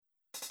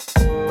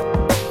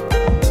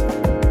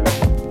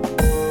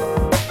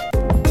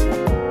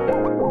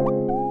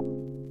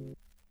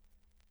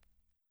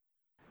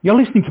You're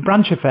listening to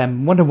Branch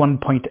FM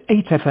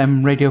 101.8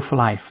 FM Radio for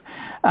Life,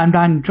 and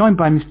I'm joined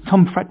by Mr.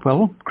 Tom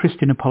Fretwell,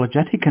 Christian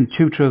apologetic and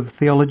tutor of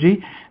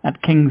theology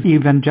at King's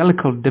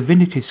Evangelical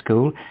Divinity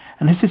School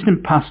and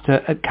assistant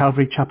pastor at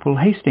Calvary Chapel,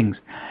 Hastings.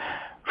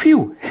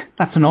 Phew,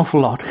 that's an awful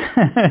lot.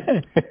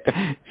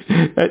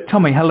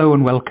 Tommy, hello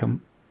and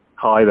welcome.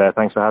 Hi there,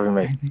 thanks for having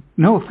me.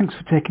 No, thanks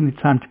for taking the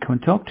time to come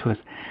and talk to us.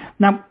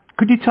 Now,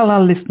 could you tell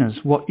our listeners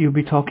what you'll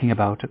be talking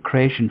about at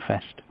Creation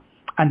Fest?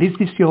 And is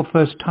this your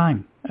first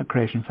time at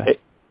Creation Fest?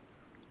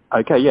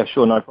 Okay, yeah,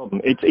 sure, no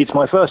problem. It's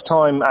my first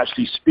time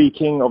actually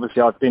speaking.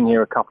 Obviously, I've been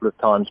here a couple of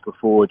times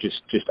before,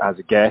 just as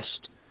a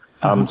guest.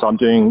 So I'm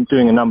doing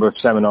a number of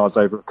seminars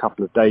over a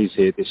couple of days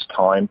here this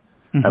time,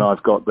 and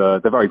I've got the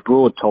very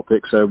broad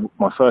topic. So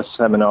my first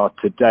seminar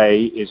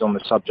today is on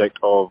the subject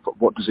of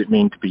what does it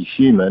mean to be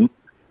human,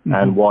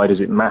 and why does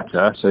it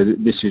matter? So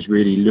this is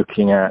really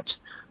looking at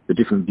the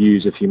different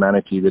views of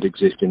humanity that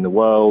exist in the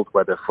world,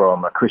 whether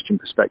from a Christian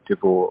perspective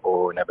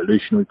or an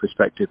evolutionary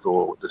perspective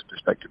or the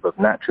perspective of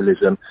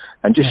naturalism,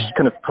 and just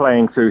kind of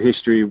playing through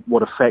history,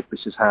 what effect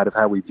this has had of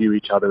how we view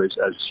each other as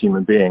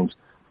human beings.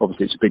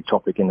 Obviously, it's a big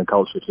topic in the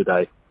culture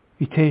today.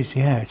 It is,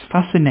 yeah. It's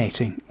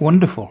fascinating.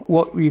 Wonderful.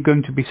 What were you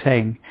going to be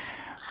saying,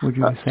 would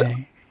you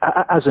say?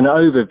 As an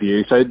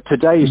overview, so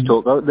today's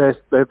talk,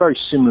 they're very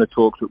similar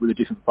talks but with a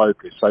different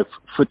focus. So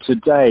for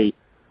today,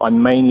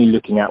 I'm mainly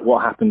looking at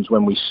what happens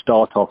when we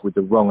start off with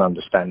the wrong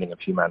understanding of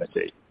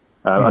humanity.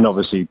 And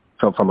obviously,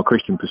 from a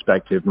Christian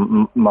perspective,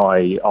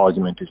 my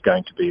argument is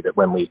going to be that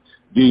when we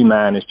view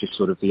man as just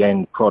sort of the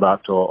end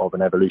product of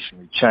an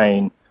evolutionary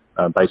chain,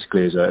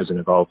 basically as an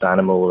evolved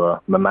animal or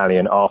a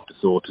mammalian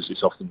afterthought, as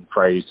it's often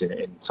phrased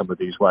in some of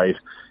these ways,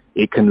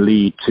 it can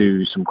lead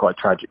to some quite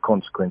tragic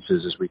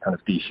consequences as we kind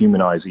of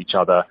dehumanize each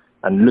other.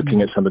 And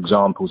looking at some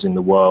examples in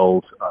the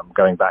world,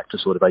 going back to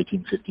sort of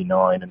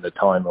 1859 and the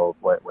time of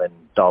when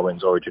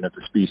Darwin's Origin of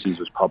the Species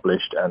was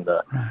published, and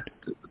the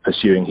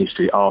pursuing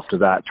history after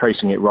that,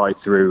 tracing it right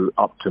through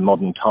up to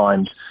modern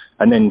times,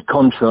 and then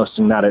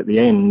contrasting that at the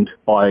end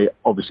by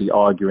obviously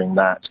arguing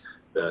that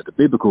the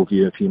biblical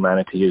view of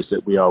humanity is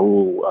that we are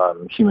all,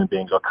 human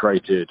beings are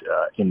created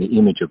in the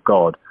image of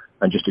God,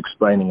 and just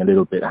explaining a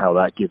little bit how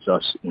that gives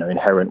us,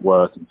 inherent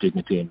worth and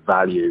dignity and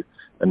value.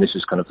 And this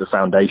is kind of the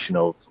foundation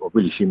of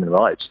really human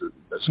rights.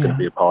 That's going to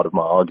be a part of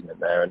my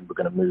argument there, and we're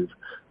going to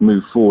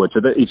move forward.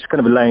 So it's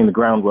kind of laying the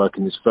groundwork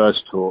in this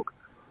first talk.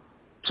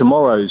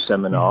 Tomorrow's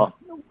seminar,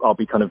 I'll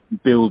be kind of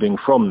building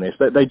from this.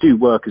 They do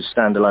work as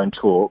standalone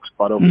talks,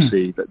 but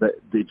obviously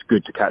it's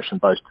good to catch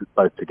them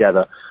both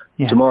together.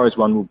 Yeah. Tomorrow's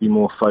one will be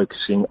more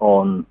focusing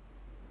on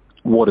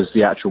what does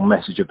the actual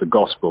message of the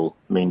gospel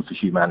mean for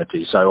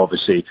humanity. So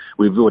obviously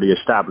we've already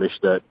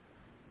established that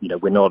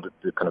we're not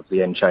at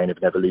the end chain of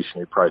an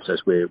evolutionary process.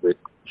 We're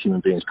human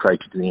beings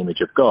created in the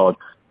image of God.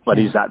 But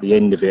is at the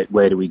end of it,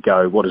 where do we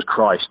go? What does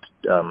Christ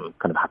kind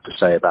of have to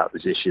say about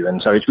this issue? And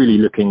so it's really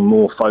looking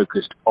more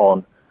focused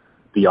on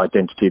the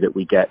identity that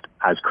we get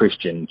as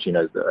Christians,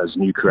 as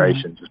new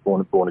creations, as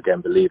born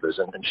again believers,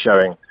 and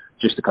showing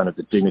just the kind of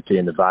the dignity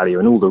and the value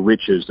and all the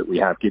riches that we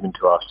have given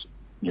to us,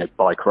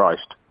 by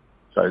Christ.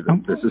 So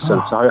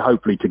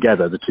hopefully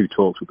together the two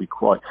talks will be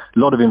quite a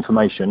lot of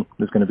information.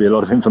 There's going to be a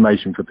lot of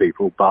information for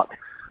people, but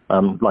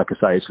like I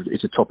say,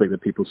 it's a topic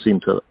that people seem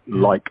to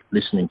like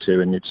listening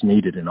to, and it's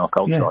needed in our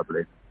culture, I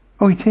believe.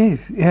 Oh, it is,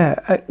 yeah.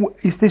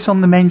 Is this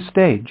on the main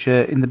stage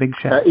in the big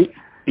shed?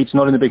 It's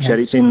not in the big shed,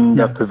 it's in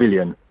the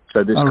pavilion.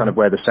 So this is kind of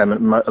where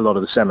a lot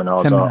of the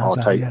seminars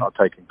are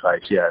taking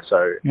place,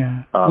 So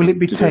will it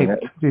be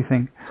taped, do you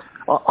think?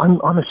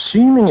 I'm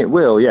assuming it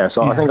will, yes.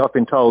 I think I've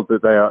been told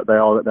that they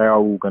are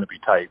all going to be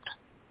taped.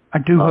 I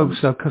do hope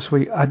so, because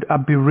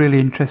I'd be really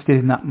interested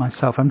in that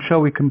myself. I'm sure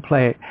we can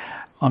play it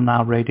on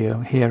our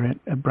radio here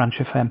at Branch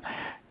FM.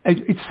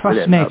 It's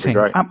fascinating,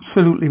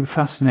 absolutely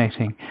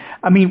fascinating.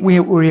 I mean, we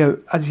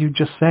as you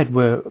just said,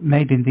 we're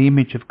made in the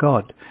image of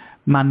God,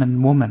 man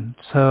and woman.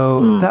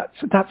 So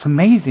that's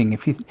amazing.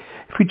 If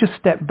we just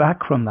step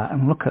back from that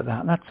and look at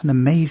that, that's an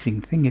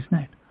amazing thing, isn't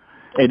it?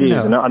 It is,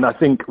 and I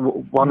think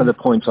one of the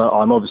points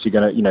I'm obviously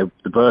going to,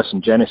 the verse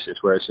in Genesis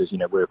where it says,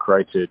 we're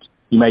created,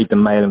 he made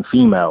them male and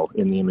female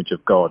in the image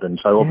of God, and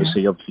so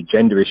obviously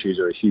gender issues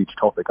are a huge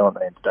topic, aren't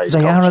they, in today's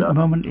culture? They are at the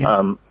moment,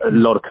 a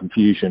lot of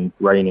confusion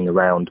reigning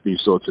around these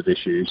sorts of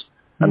issues,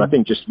 and I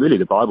think just really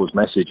the Bible's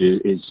message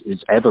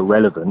is ever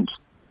relevant,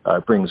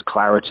 brings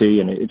clarity,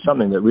 and it's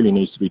something that really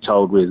needs to be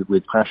told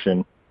with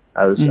passion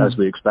as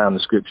we expound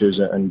the scriptures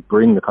and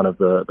bring the kind of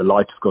the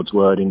light of God's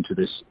word into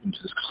this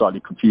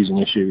slightly confusing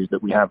issues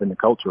that we have in the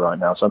culture right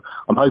now. So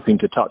I'm hoping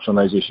to touch on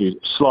those issues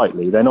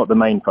slightly. They're not the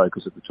main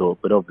focus of the talk,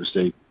 but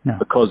obviously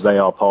because they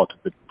are part of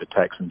the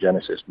text in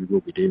Genesis, we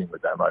will be dealing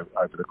with them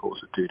over the course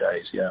of 2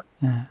 days.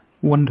 Yeah.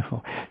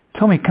 Wonderful.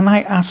 Tommy, can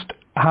I ask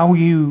how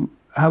you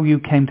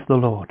came to the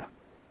Lord?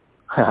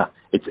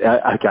 It's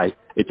okay.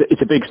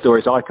 It's a big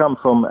story. So I come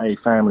from a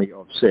family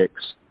of 6.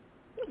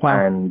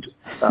 Wow. And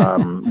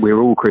we're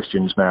all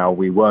Christians now.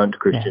 We weren't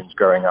Christians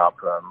growing up.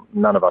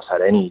 None of us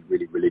had any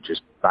really religious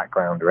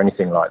background or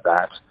anything like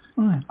that.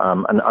 Right.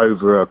 And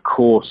over a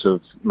course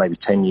of maybe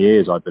 10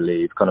 years, I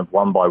believe, kind of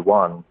one by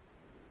one,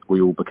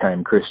 we all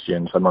became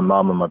Christians. So my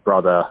mum and my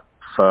brother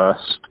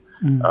first.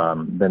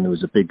 Then there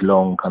was a big,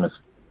 long kind of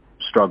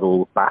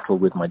battle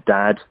with my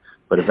dad,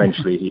 but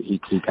eventually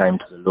he came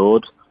to the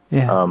Lord.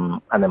 Yeah.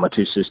 And then my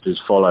two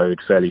sisters followed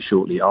fairly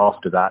shortly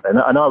after that. And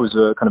I was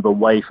kind of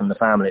away from the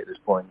family at this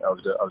point. I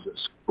was at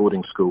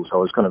boarding school, so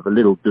I was kind of a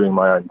little doing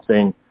my own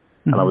thing,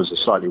 and I was a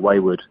slightly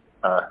wayward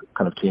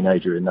kind of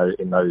teenager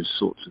in those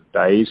sorts of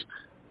days.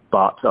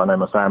 But I know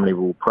my family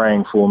were all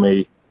praying for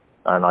me,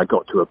 and I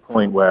got to a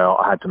point where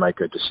I had to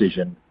make a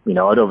decision. You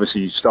know, I'd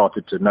obviously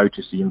started to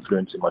notice the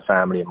influence in my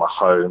family, in my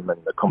home, and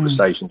the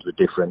conversations were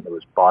different. There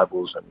was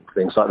Bibles and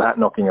things like that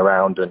knocking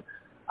around, and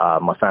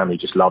my family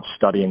just loved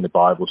studying the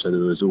Bible, so there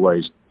was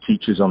always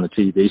teachers on the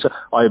TV. So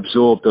I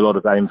absorbed a lot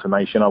of that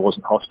information. I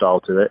wasn't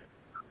hostile to it.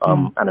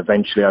 And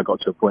eventually I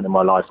got to a point in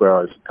my life where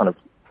I was kind of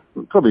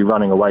probably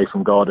running away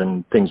from God,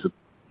 and things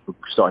were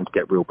starting to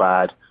get real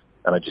bad.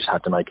 And I just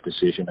had to make a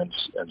decision and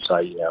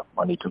say, you know,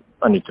 I need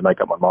to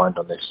make up my mind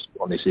on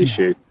this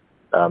issue.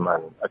 And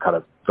I kind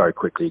of very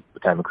quickly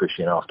became a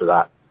Christian after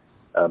that.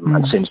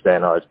 And since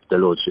then, the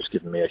Lord's just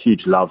given me a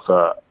huge love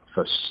for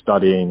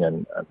studying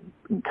and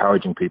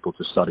encouraging people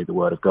to study the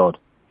Word of God.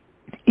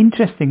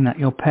 Interesting that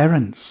your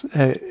parents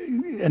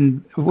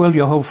and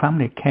your whole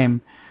family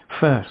came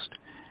first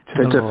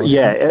to the Lord.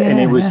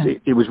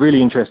 It was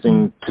really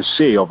interesting to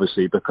see,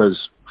 obviously,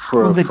 because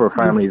for a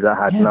family that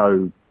had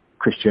no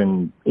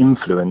Christian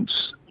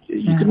influence,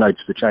 you could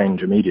notice the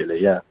change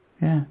immediately. Yeah.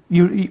 Yeah.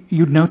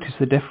 You'd notice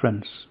the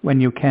difference when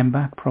you came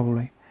back,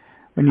 probably.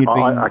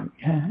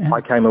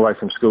 I came away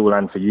from school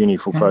and for uni,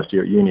 for first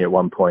year at uni at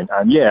one point,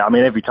 and I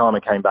mean, every time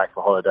I came back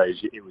for holidays,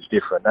 it was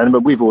different.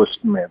 But we've always,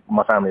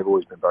 my family have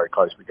always been very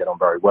close. We get on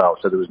very well,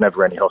 so there was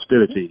never any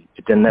hostility.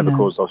 It never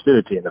caused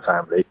hostility in the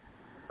family.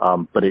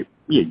 But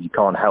you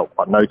can't help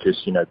but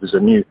notice, you know,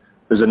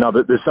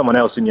 there's someone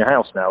else in your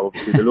house now.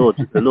 Obviously,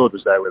 the Lord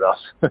was there with us.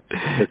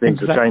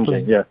 Things are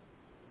changing,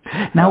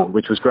 now,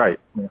 which was great.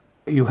 Yeah.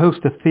 You host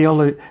a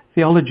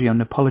Theology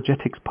and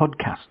Apologetics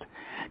podcast.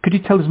 Could you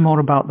tell us more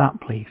about that,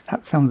 please?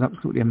 That sounds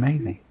absolutely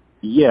amazing.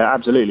 Yeah,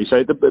 absolutely.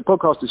 So the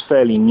podcast is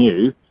fairly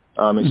new.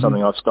 It's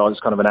something I've started.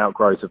 It's kind of an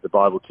outgrowth of the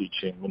Bible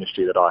teaching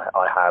ministry that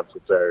I have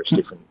with various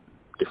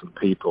different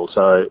people.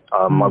 So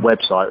my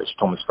website is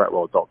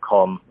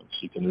thomasfretwell.com. So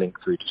you can link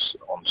through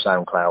on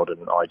SoundCloud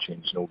and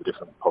iTunes and all the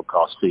different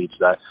podcast feeds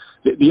there.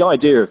 The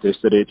idea of this,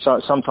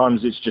 that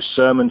sometimes it's just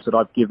sermons that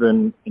I've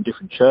given in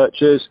different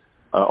churches.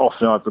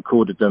 Often I've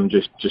recorded them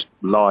just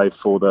live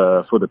for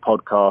the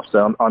podcast.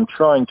 I'm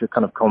trying to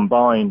kind of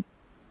combine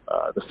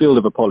the field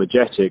of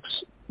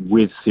apologetics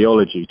with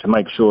theology to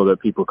make sure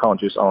that people can't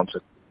just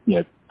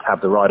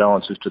have the right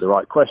answers to the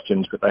right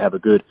questions, but they have a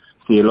good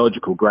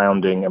theological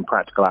grounding and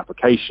practical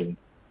application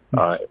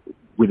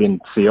within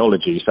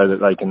theology, so that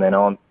they can then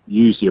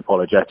use the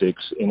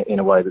apologetics in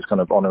a way that's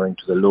kind of honouring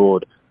to the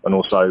Lord, and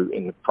also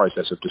in the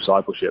process of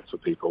discipleship for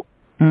people.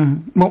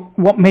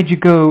 What made you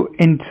go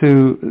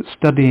into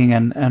studying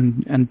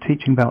and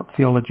teaching about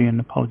theology and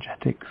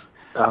apologetics?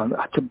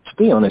 To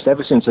be honest,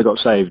 ever since I got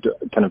saved,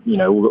 kind of,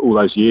 all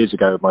those years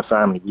ago with my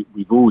family,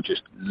 we've all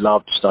just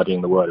loved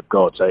studying the Word of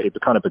God. So it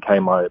kind of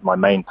became my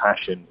main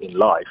passion in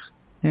life.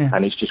 Yeah.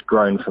 And it's just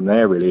grown from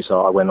there, really.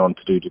 So I went on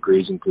to do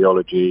degrees in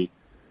theology,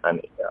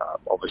 and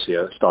obviously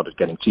I started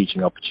getting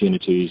teaching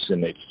opportunities,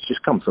 and it's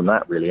just come from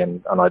that, really.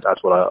 And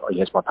that's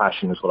my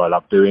passion, is what I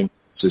love doing.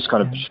 So it's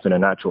kind of just been a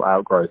natural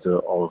outgrowth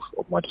of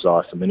my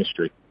desire for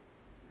ministry.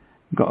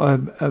 Got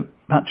a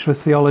Bachelor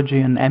of Theology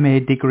and MA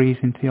degrees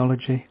in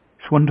theology.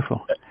 It's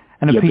wonderful.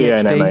 And a PhD. BA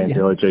and MA in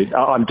theology.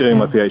 I'm doing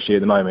my PhD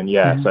at the moment,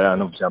 So,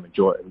 and obviously I'm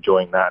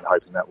enjoying that, and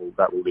hoping that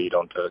will lead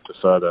on to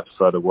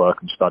further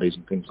work and studies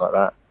and things like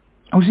that.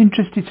 I was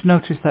interested to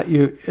notice that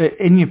you,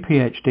 in your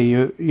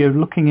PhD, you're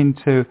looking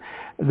into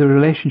the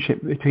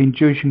relationship between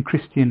Jewish and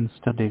Christian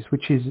studies,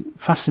 which is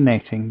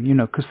fascinating,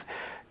 because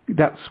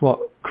that's what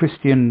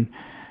Christian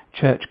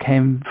church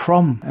came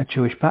from, a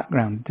Jewish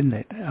background, didn't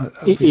it?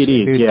 It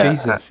is,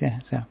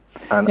 Jesus,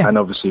 And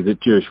obviously the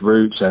Jewish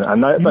roots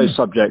and those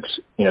subjects,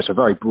 it's a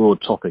very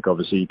broad topic,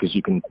 obviously, because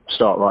you can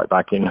start right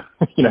back in,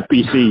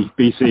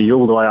 BC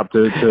all the way up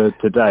to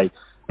today.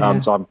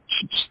 So I'm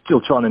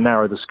still trying to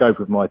narrow the scope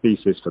of my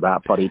thesis for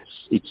that, but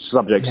it's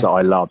subjects that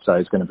I love, so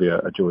it's going to be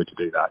a joy to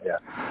do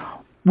that,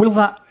 Will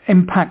that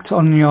impact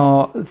on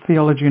your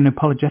theology and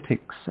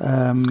apologetics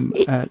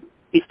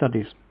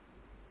studies?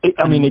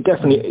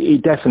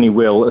 It definitely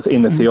will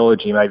in the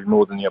theology, maybe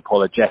more than the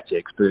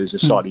apologetics, but there's a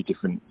slightly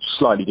different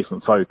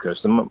focus.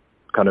 Then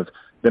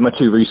my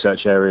two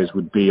research areas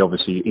would be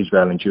obviously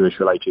Israel and Jewish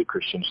related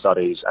Christian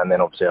studies, and then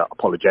obviously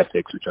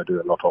apologetics, which I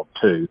do a lot of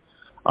too.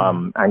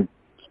 And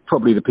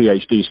probably the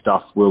PhD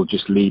stuff will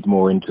just lead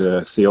more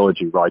into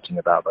theology, writing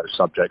about those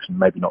subjects, and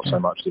maybe not so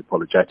much the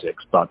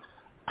apologetics. But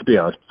to be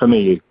honest, for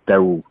me, they're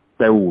all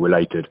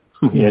related.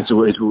 It's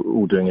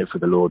all doing it for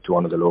the Lord, to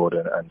honour the Lord,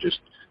 and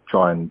just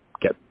try and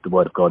get the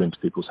Word of God into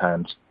people's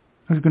hands.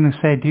 I was going to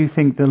say, do you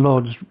think the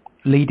Lord's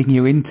leading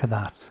you into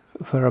that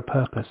for a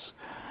purpose?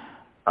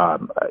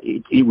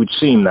 It would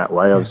seem that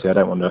way. Obviously, I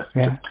don't want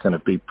to kind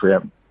of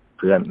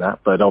preempt that,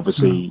 but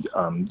obviously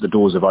the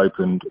doors have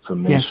opened for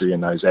ministry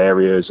in those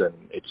areas, and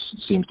it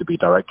seems to be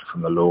directed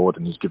from the Lord,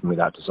 and He's given me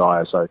that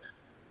desire. So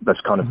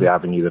that's kind of the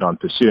avenue that I'm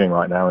pursuing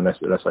right now, unless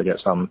I get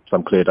some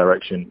clear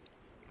direction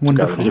to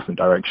go in a different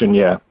direction.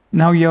 Yeah.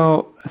 Now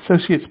you're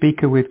associate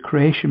speaker with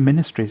Creation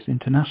Ministries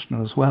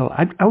International as well.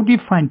 How do you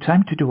find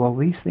time to do all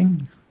these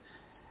things?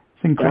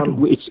 It's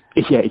incredible.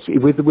 It's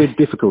with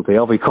difficulty.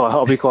 I'll be quite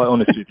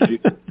honest with you.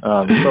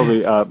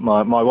 Probably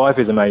my wife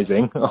is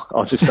amazing.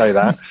 I'll just say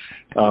that.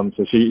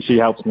 So she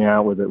helps me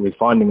out with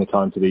finding the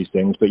time for these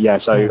things. But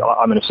so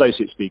I'm an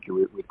associate speaker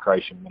with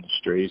Creation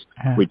Ministries,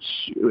 which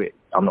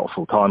I'm not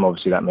full time.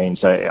 Obviously, that means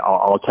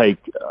I'll take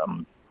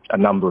a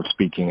number of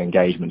speaking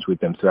engagements with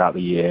them throughout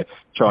the year,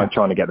 trying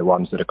to get the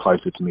ones that are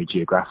closer to me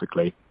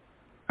geographically.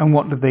 And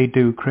what do they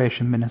do,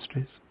 Creation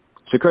Ministries?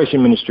 So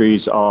Creation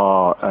Ministries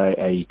are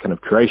a kind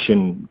of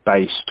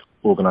creation-based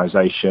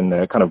organisation.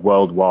 They're kind of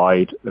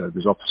worldwide.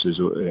 There's offices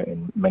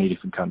in many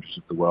different countries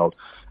of the world,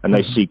 and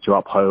they seek to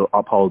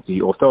uphold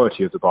the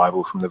authority of the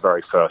Bible from the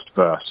very first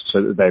verse.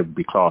 So that they would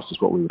be classed as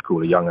what we would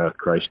call a younger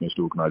creationist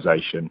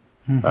organisation.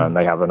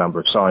 They have a number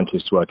of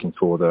scientists working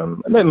for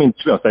them. And I mean,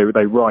 to be honest,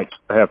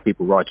 they have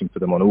people writing for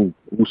them on all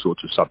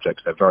sorts of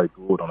subjects. They're very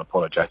broad on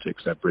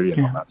apologetics. They're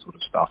brilliant on that sort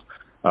of stuff.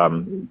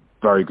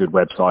 Very good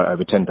website,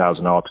 over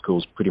 10,000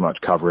 articles, pretty much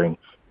covering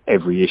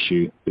every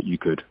issue that you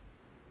could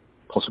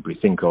possibly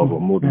think of, or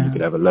more than you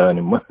could ever learn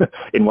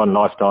in one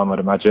lifetime, I'd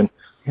imagine.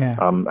 Yeah.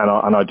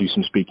 And I do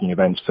some speaking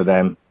events for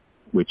them,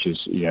 which is,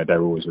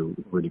 they're always a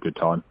really good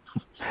time.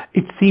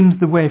 It seems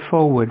the way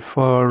forward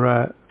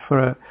for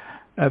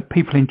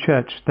people in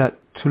church to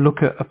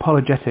look at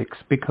apologetics,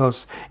 because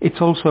it's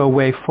also a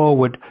way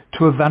forward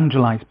to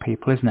evangelize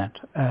people, isn't it?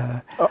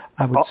 I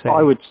would say.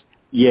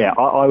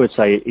 I would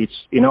say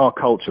it's in our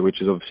culture,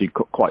 which is obviously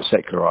quite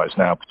secularized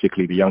now,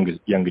 particularly the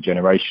younger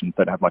generation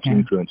that have much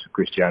influence of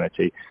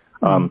Christianity,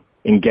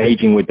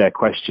 engaging with their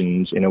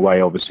questions in a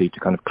way, obviously, to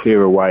kind of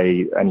clear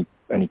away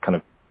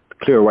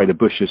the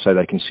bushes so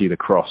they can see the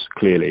cross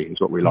clearly,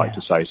 is what we like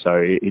to say.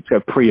 So it's a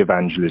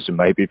pre-evangelism,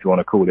 maybe, if you want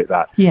to call it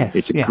that. Yes,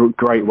 it's a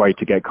great way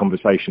to get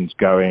conversations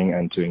going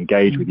and to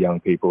engage with young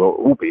people, or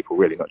all people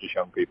really, not just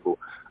young people.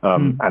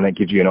 And it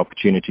gives you an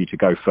opportunity to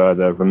go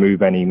further,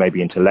 remove any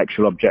maybe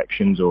intellectual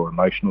objections or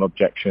emotional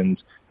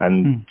objections,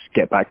 and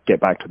get back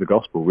to the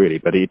gospel, really.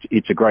 But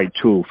it's a great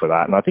tool for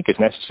that, and I think it's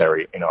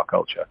necessary in our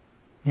culture.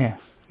 Yes.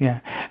 Yeah,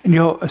 and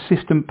you're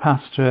assistant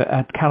pastor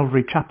at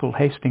Calvary Chapel,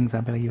 Hastings, I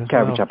believe, as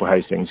Calvary Chapel,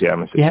 Hastings,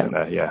 I'm assistant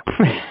there,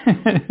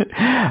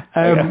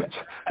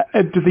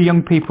 Do the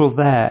young people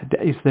there,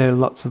 is there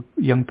lots of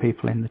young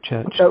people in the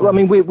church? I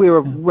mean, we're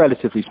a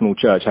relatively small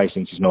church.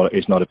 Hastings is not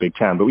a big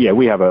town, but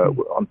we have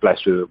I'm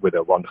blessed with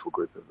a wonderful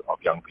group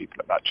of young people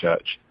at that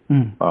church.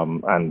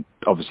 And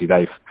obviously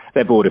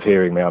they're bored of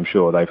hearing me. I'm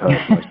sure they've heard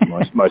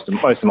most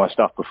of my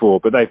stuff before,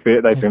 but they've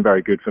been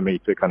very good for me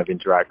to kind of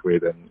interact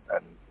with and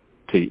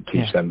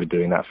teach them. Been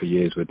doing that for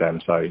years with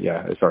them, so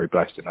it's very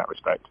blessed in that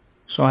respect.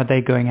 So are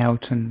they going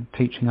out and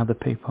teaching other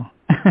people?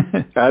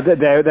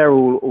 They're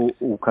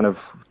all kind of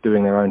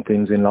doing their own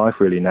things in life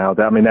really now. A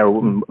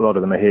lot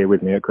of them are here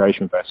with me at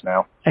Creation Fest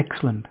now.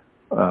 Excellent.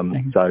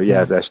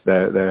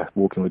 They're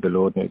walking with the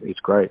Lord, and it's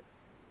great.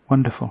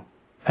 Wonderful.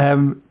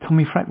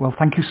 Tommy Fretwell,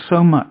 thank you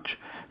so much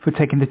for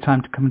taking the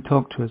time to come and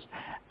talk to us,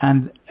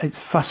 and it's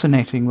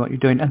fascinating what you're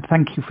doing, and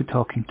thank you for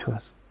talking to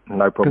us.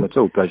 No problem at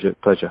all. Pleasure.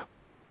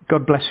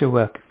 God bless your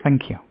work.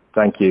 Thank you.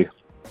 Thank you.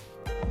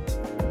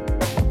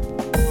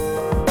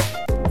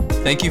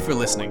 Thank you for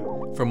listening.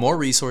 For more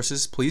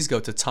resources, please go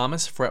to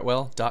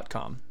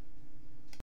thomasfretwell.com.